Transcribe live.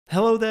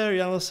Hello there,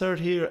 Losert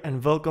here,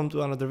 and welcome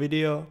to another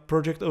video,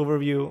 project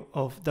overview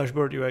of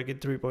Dashboard UI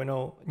Kit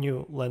 3.0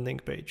 new landing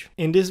page.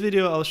 In this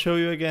video, I'll show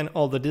you again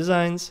all the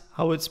designs,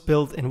 how it's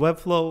built in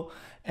Webflow,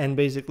 and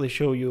basically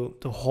show you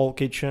the whole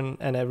kitchen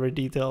and every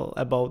detail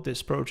about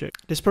this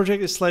project. This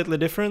project is slightly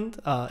different.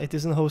 It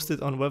isn't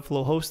hosted on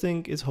Webflow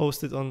hosting, it's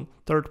hosted on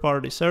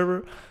third-party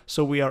server,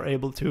 so we are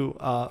able to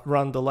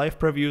run the live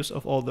previews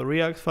of all the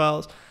React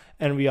files,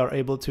 and we are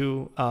able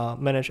to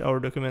manage our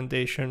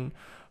documentation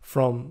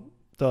from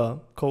the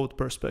code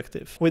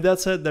perspective. With that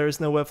said, there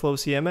is no Webflow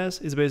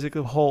CMS. It's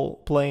basically a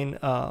whole plain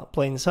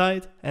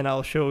site, and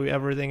I'll show you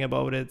everything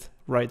about it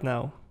right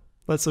now.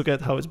 Let's look at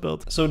how it's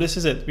built. So this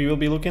is it. We will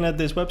be looking at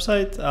this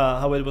website,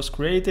 how it was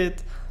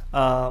created.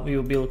 We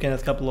will be looking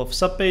at a couple of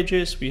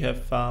subpages. We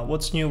have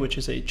what's new, which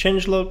is a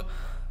changelog,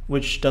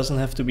 which doesn't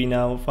have to be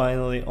now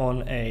finally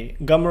on a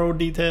Gumroad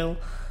detail.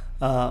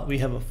 We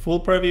have a full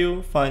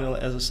preview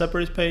finally as a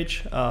separate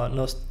page,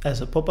 not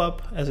as a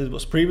pop-up as it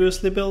was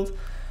previously built.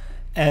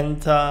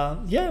 And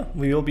yeah,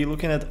 we will be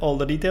looking at all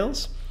the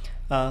details.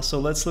 So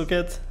let's look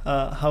at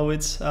how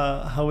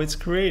it's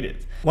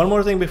created. One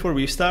more thing before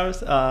we start.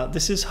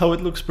 This is how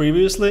it looks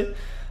previously.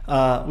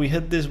 We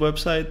had this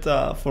website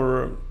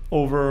for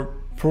over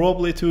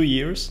probably 2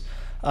 years.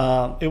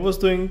 It was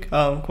doing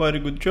quite a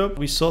good job.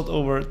 We sold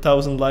over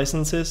 1,000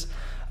 licenses,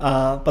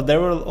 but there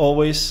were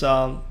always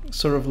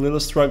sort of little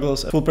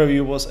struggles. Full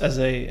preview was as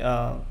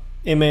a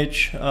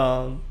image.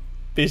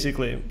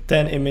 Basically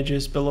 10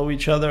 images below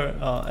each other,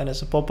 and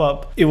as a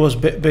pop-up. It was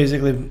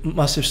basically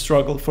massive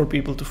struggle for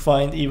people to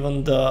find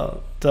even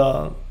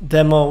the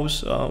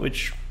demos,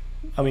 which,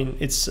 I mean,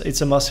 it's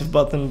a massive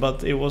button,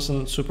 but it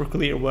wasn't super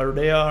clear where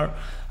they are.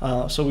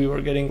 So we were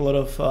getting a lot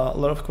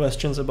of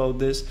questions about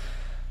this.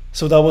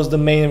 So that was the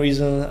main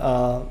reason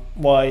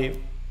why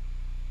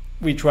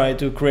we try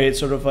to create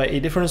sort of a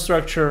different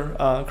structure,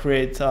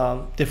 create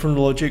different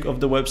logic of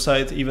the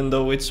website, even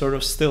though it's sort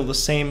of still the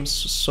same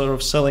sort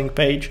of selling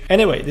page.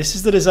 Anyway, this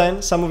is the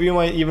design. Some of you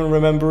might even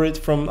remember it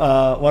from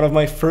one of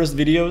my first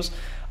videos,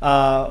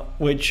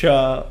 which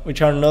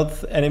are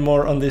not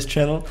anymore on this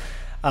channel,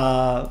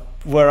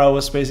 where I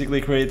was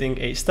basically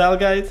creating a style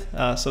guide.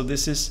 So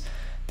this is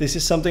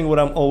something what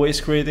I'm always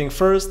creating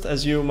first,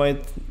 as you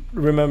might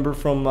remember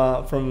from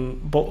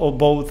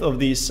both of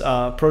these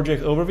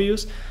project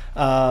overviews.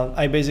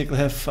 I basically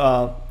have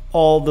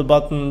all the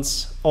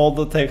buttons, all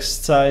the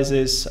text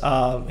sizes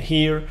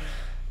here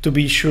to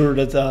be sure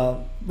that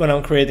when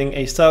I'm creating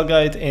a style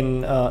guide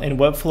in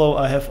Webflow,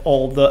 I have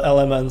all the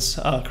elements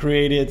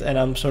created, and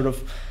I'm sort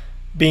of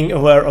being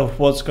aware of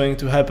what's going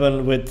to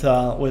happen with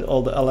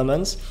all the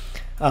elements.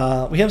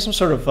 We have some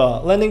sort of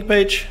landing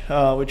page,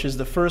 which is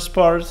the first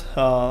part.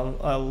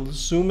 I'll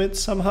zoom it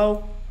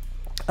somehow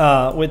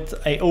with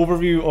an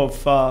overview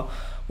of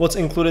what's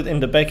included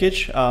in the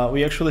package.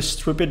 We actually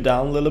strip it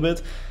down a little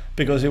bit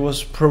because it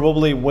was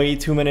probably way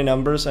too many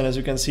numbers, and as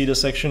you can see, the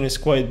section is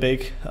quite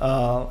big,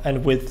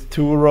 and with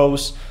 2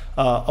 rows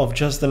of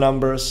just the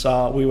numbers,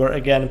 we were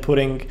again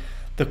putting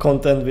the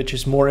content, which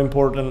is more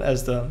important,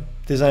 as the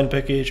design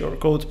package or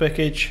code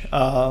package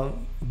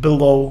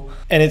below,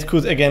 and it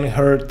could again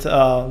hurt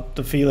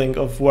the feeling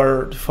of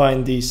where to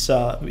find these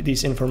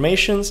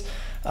informations.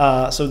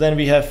 So then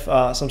we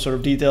have some sort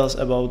of details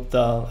about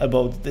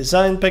the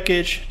design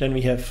package. Then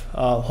we have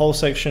a whole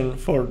section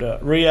for the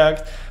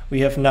React.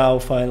 We have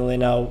finally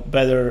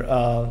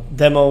better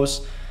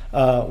demos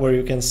where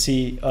you can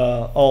see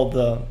all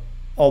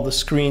the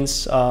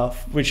screens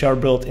which are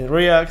built in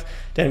React.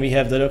 Then we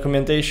have the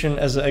documentation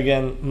as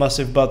again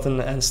massive button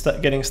and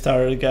getting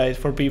started guide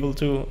for people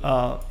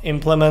to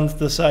implement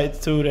the site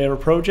to their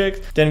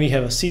project. Then we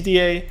have a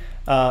CTA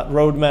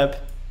roadmap,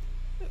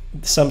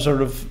 some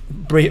sort of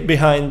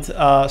behind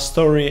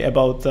story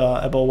about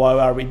why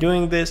are we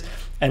doing this,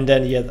 and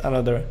then yet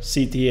another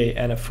CTA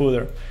and a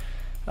footer.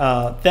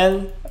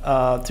 Then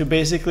to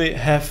basically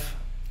have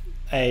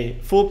a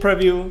full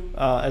preview,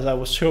 as I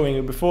was showing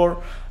you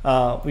before,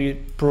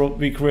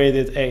 we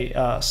created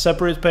a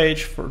separate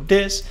page for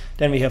this.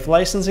 Then we have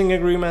licensing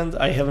agreement.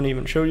 I haven't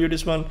even showed you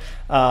this one.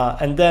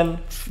 And then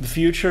the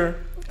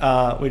future,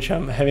 which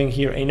I'm having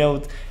here a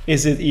note,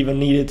 is it even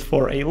needed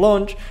for a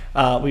launch?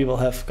 We will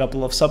have a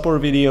couple of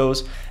support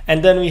videos,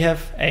 and then we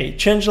have a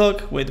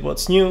changelog with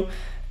what's new,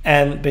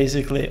 and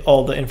basically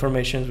all the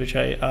information which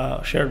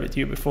I shared with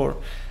you before.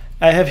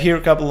 I have here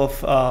a couple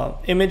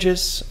of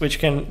images which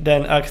can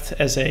then act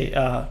as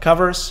a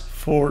covers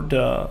for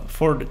the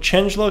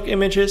changelog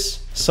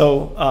images,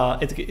 so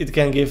it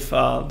can give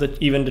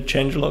even the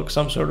changelog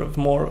some sort of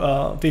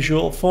more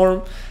visual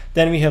form.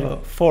 Then we have a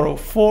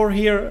 404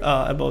 here,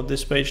 about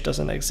this page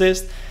doesn't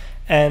exist.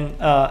 And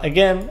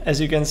again, as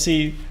you can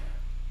see,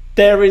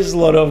 there is a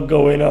lot of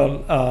going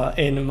on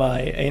in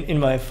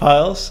my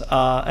files,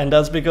 and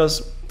that's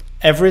because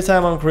every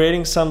time I'm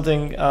creating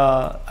something,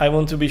 I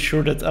want to be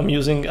sure that I'm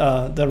using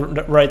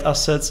the right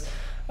assets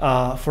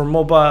for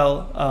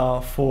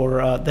mobile,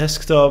 for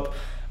desktop,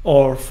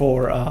 or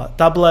for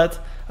tablet.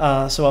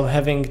 So I'm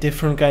having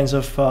different kinds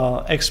of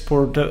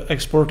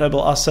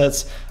exportable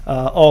assets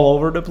all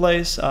over the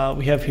place.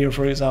 We have here,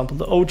 for example,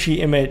 the OG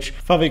image,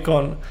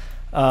 favicon.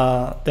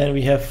 Then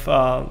we have,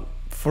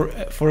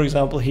 for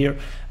example, here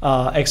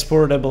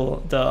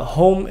exportable the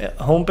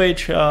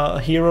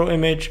homepage hero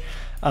image,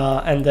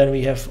 and then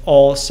we have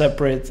all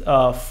separate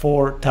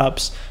 4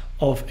 tabs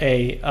of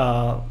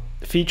a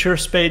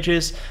features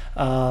pages.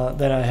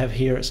 Then I have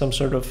here some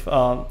sort of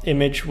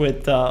image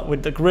with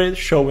the grid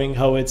showing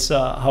how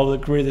the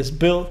grid is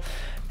built,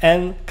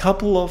 and a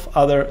couple of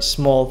other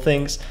small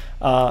things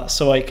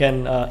so I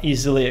can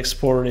easily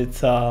export it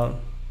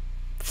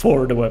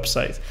for the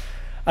website.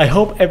 I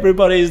hope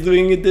everybody is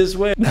doing it this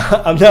way.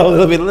 I'm now a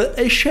little bit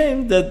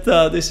ashamed that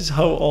this is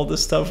how all the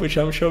stuff which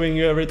I'm showing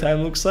you every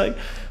time looks like,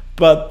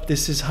 but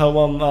this is how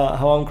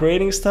I'm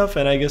creating stuff,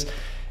 and I guess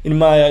in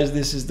my eyes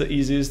this is the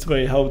easiest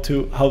way how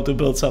to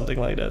build something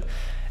like that.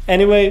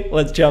 Anyway,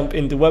 let's jump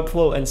into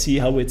Webflow and see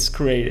how it's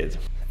created.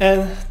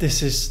 And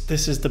this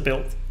is the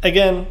build.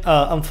 Again,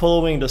 I'm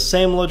following the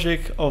same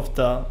logic of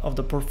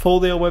the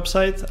portfolio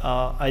website.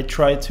 I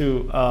try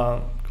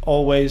to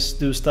always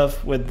do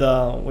stuff with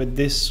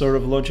this sort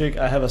of logic.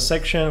 I have a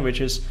section which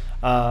is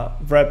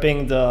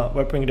wrapping the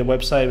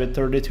website with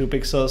 32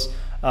 pixels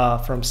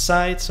from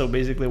side. So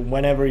basically,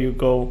 whenever you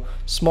go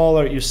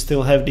smaller, you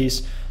still have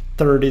these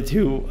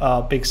 32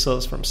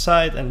 pixels from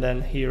side, and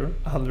then here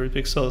 100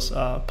 pixels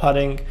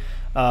padding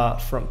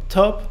from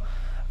top.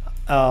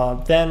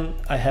 Then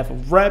I have a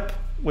wrap,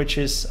 which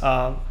is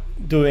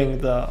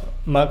doing the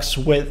max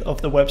width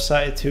of the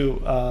website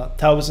to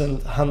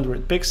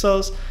 1100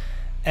 pixels.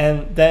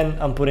 And then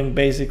I'm putting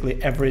basically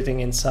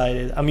everything inside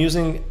it. I'm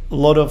using a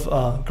lot of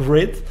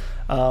grid,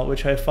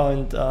 which I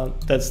find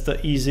that's the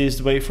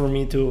easiest way for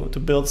me to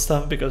build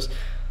stuff, because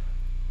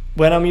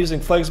when I'm using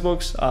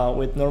Flexbox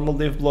with normal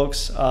div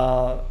blocks,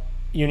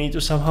 you need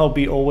to somehow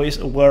be always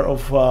aware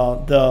of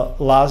the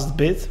last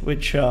bit,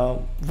 which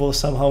will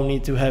somehow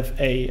need to have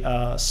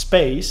a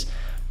space.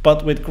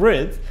 But with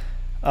grid,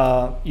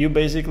 you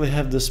basically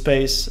have the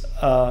space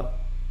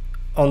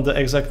on the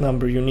exact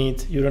number you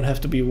need. You don't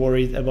have to be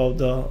worried about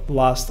the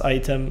last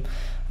item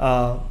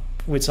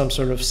with some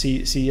sort of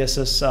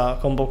CSS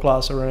combo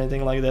class or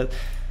anything like that.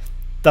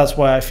 That's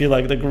why I feel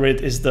like the grid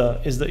is the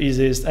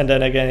easiest. And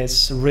then again,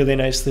 it's really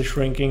nicely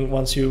shrinking.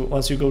 Once you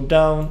go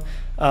down,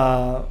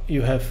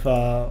 you have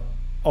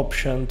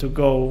option to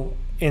go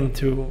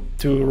into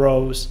 2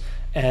 rows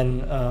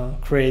and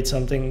create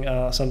something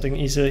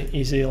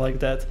easy like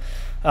that.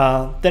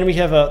 Then we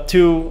have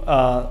two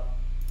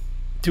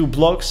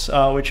blocks,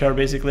 which are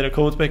basically the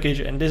code package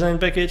and design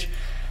package.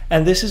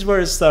 And this is where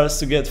it starts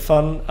to get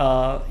fun.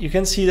 You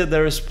can see that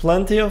there is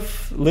plenty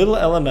of little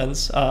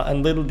elements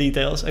and little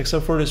details,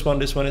 except for this one.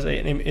 This one is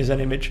an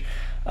image.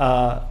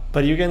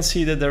 But you can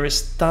see that there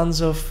is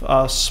tons of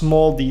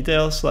small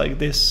details, like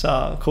this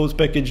code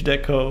package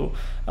deco,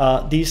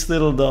 these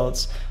little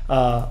dots,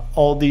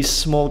 all these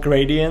small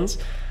gradients,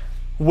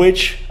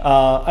 which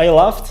I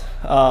loved.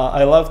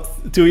 I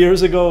loved 2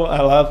 years ago.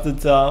 I loved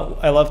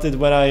it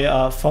when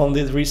I found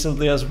it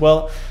recently as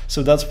well.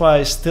 So that's why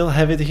I still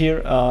have it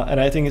here, and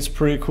I think it's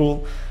pretty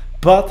cool.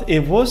 But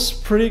it was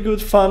pretty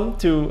good fun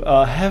to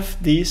have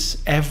these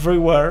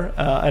everywhere,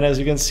 and as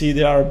you can see,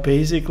 they are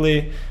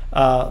basically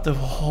the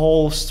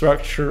whole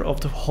structure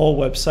of the whole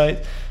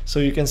website. So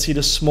you can see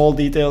the small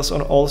details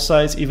on all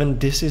sides. Even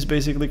this is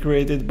basically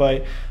created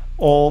by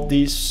all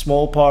these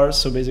small parts,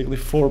 so basically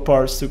 4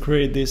 parts to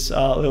create this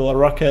little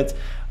rocket,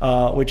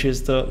 which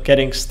is the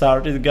getting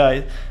started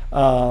guide,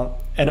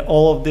 and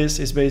all of this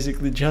is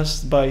basically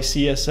just by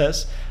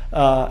CSS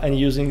and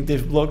using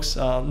div blocks.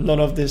 None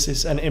of this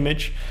is an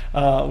image,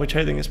 which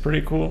I think is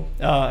pretty cool,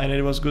 and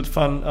it was good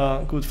fun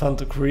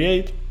to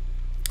create.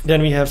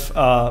 Then we have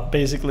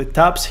basically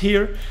tabs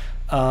here,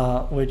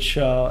 which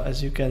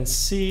as you can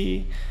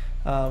see,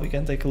 we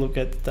can take a look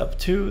at tab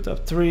 2,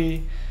 tab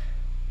 3.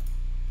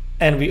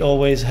 And we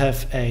always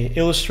have a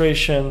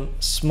illustration,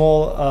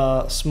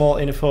 small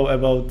info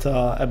about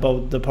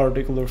the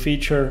particular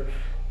feature,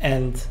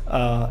 and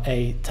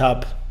a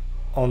tab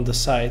on the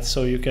side,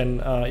 so you can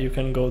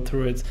go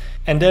through it.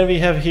 And then we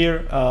have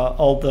here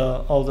all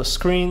the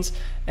screens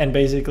and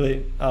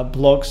basically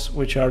blocks,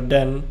 which are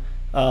then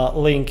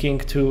linking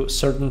to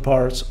certain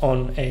parts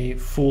on a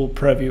full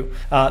preview.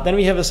 Then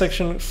we have a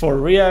section for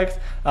React.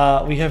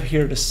 We have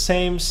here the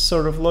same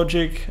sort of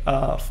logic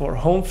for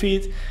home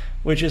feed,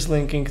 which is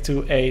linking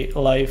to a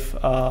live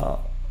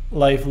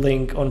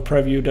link on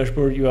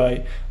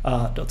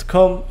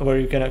preview-dashboardui.com, where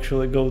you can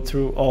actually go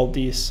through all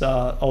these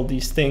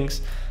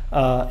things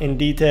in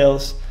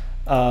details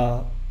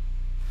on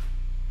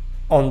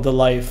the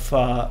live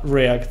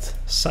React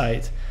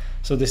site.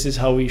 So this is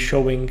how we're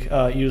showing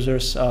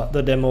users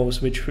the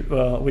demos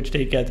which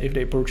they get if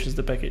they purchase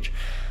the package.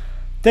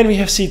 Then we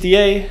have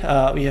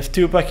CTA. We have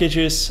 2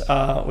 packages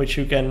which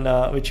you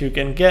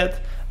can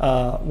get.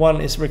 One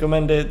is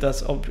recommended.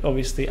 That's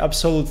obviously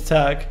absolute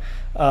tag,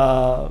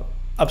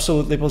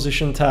 absolutely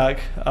position tag,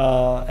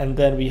 and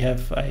then we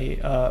have a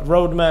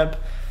roadmap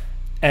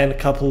and a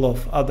couple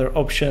of other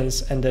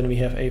options, and then we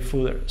have a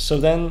footer. So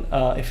then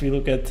if you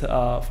look at,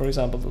 for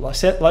example, the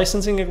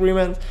licensing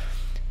agreement,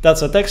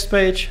 that's a text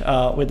page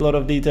with a lot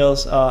of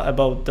details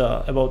about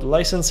the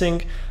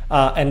licensing.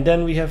 And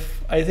then we have,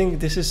 I think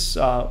this is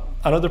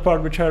another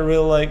part which I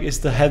really like,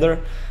 is the header,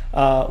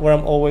 where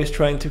I'm always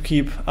trying to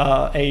keep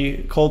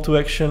a call to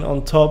action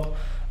on top,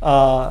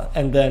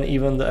 and then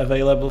even the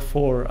available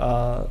for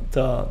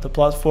the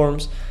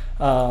platforms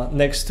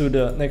next to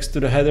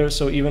the header.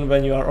 So even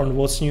when you are on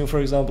what's new, for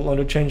example, on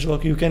the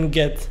changelog, you can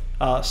get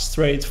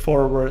straight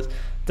forward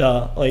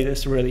the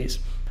latest release.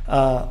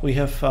 We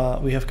have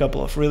a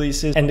couple of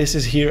releases, and this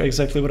is here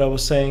exactly what I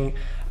was saying.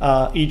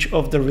 Each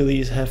of the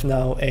release have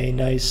now a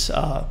nice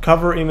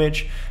cover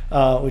image,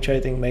 which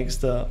I think makes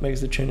the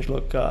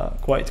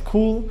changelog quite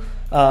cool.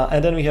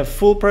 And then we have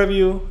full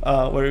preview,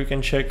 where you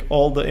can check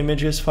all the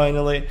images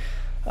finally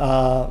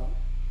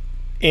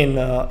in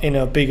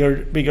a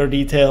bigger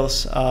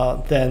details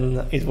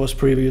than it was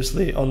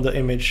previously on the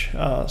image.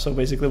 So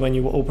basically, when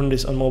you open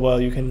this on mobile,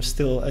 you can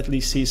still at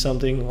least see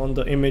something on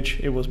the image.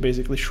 It was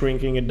basically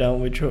shrinking it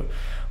down, which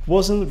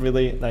wasn't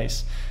really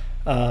nice.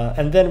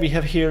 And then we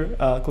have here,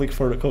 click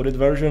for the coded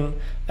version,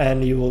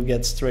 and you will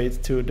get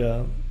straight to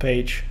the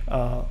page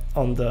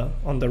on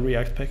the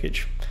React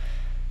package.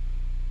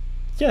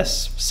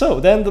 Yes, so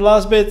then the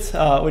last bit,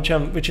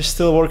 which is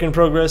still work in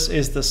progress,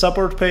 is the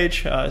support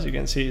page. As you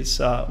can see, it's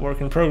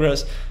work in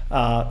progress.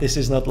 This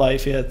is not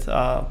live yet,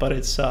 but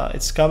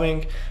it's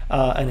coming.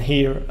 And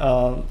here,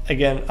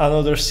 again,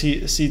 another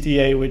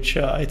CTA, which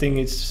I think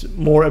is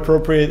more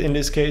appropriate in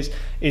this case,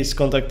 is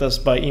contact us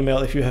by email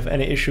if you have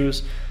any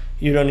issues.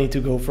 You don't need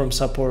to go from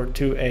support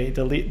to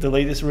the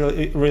latest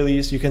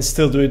release. You can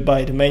still do it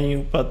by the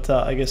menu, but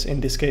I guess in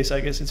this case,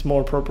 it's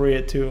more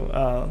appropriate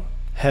to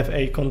have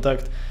a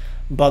contact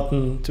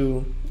button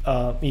to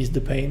ease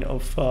the pain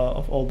of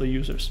all the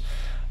users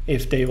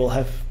if they will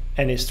have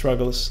any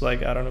struggles,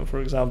 like, I don't know, for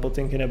example,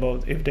 thinking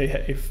about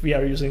if we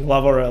are using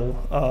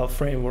Laravel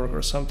framework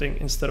or something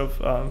instead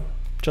of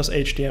just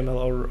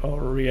HTML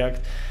or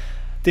React.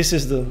 This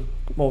is the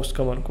most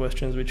common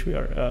questions which we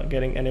are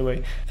getting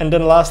anyway. And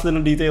then last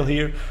little detail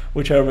here,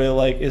 which I really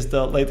like, is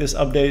the latest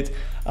update,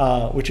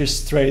 which is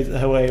straight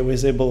away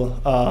visible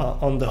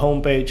on the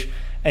home page,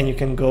 and you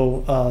can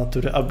go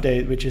to the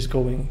update, which is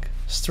going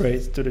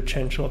straight to the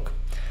changelog.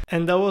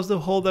 And that was the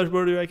whole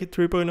Dashboard UIKit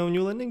 3.0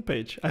 new landing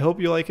page. I hope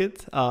you like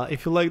it.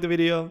 If you like the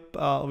video,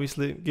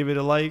 obviously give it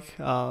a like.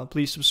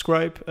 Please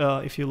subscribe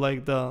if you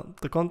like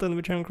the content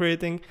which I'm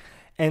creating.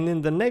 And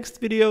in the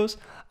next videos,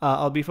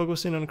 I'll be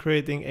focusing on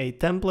creating a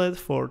template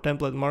for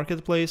template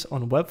marketplace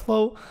on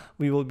Webflow.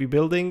 We will be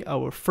building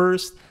our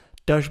first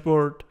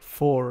dashboard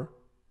for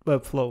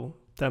Webflow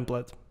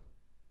template.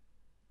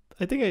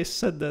 I think I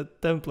said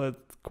that template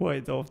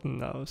quite often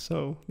now,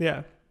 so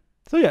yeah.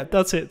 So yeah,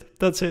 that's it.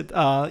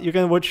 You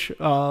can watch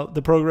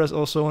the progress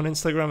also on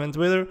Instagram and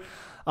Twitter.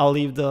 I'll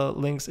leave the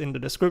links in the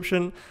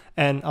description,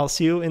 and I'll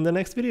see you in the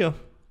next video.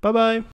 Bye bye.